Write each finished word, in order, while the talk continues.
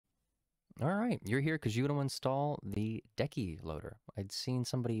All right, you're here because you want to install the Decky Loader. I'd seen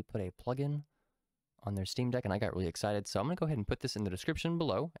somebody put a plugin on their Steam Deck and I got really excited. So I'm going to go ahead and put this in the description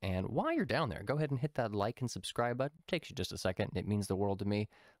below. And while you're down there, go ahead and hit that like and subscribe button. It takes you just a second. It means the world to me.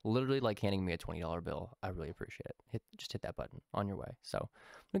 Literally like handing me a $20 bill. I really appreciate it. Just hit that button on your way. So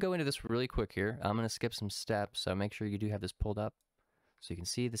I'm going to go into this really quick here. I'm going to skip some steps. So make sure you do have this pulled up so you can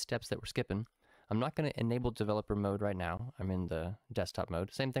see the steps that we're skipping. I'm not going to enable developer mode right now. I'm in the desktop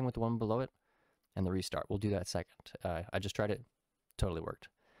mode. Same thing with the one below it and the restart. We'll do that second. I just tried it. Totally worked.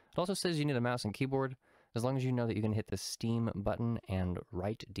 It also says you need a mouse and keyboard. As long as you know that you can hit the Steam button and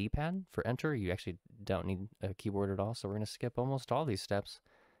right D-pad for enter, you actually don't need a keyboard at all. So we're going to skip almost all these steps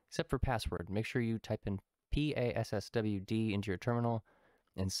except for password. Make sure you type in PASSWD into your terminal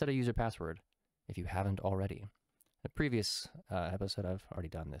and set a user password if you haven't already. In a previous episode, I've already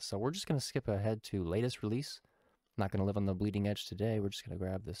done this. So we're just going to skip ahead to latest release. I'm not going to live on the bleeding edge today. We're just going to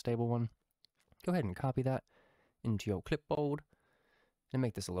grab the stable one. Go ahead and copy that into your clipboard and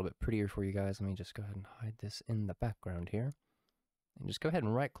make this a little bit prettier for you guys. Let me just go ahead and hide this in the background here. And just go ahead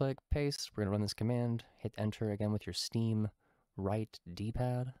and right click, paste. We're going to run this command, hit enter again with your Steam right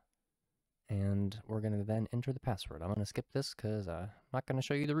D-pad. And we're going to then enter the password. I'm going to skip this because I'm not going to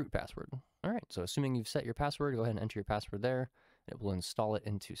show you the root password. All right, so assuming you've set your password, go ahead and enter your password there. It will install it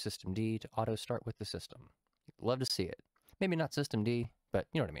into Systemd to auto start with the system. Love to see it. Maybe not Systemd, but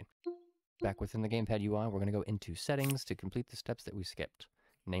you know what I mean. Back within the gamepad UI, we're going to go into settings to complete the steps that we skipped.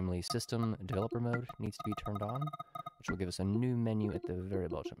 Namely, system developer mode needs to be turned on, which will give us a new menu at the very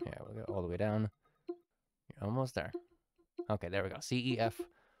bottom here. We'll go all the way down. You're almost there. Okay, there we go. CEF,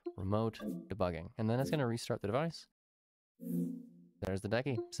 remote debugging. And then it's going to restart the device. There's the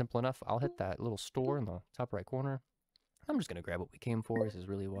Decky. Simple enough. I'll hit that little store in the top right corner. I'm just going to grab what we came for. This is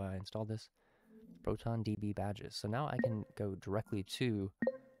really why I installed this. ProtonDB Badges. So now I can go directly to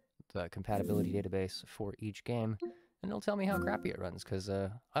the compatibility database for each game, and it'll tell me how crappy it runs, because I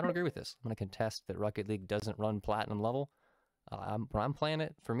don't agree with this. I'm going to contest that Rocket League doesn't run platinum level. When I'm playing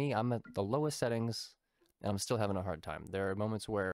it, for me, I'm at the lowest settings, and I'm still having a hard time. There are moments where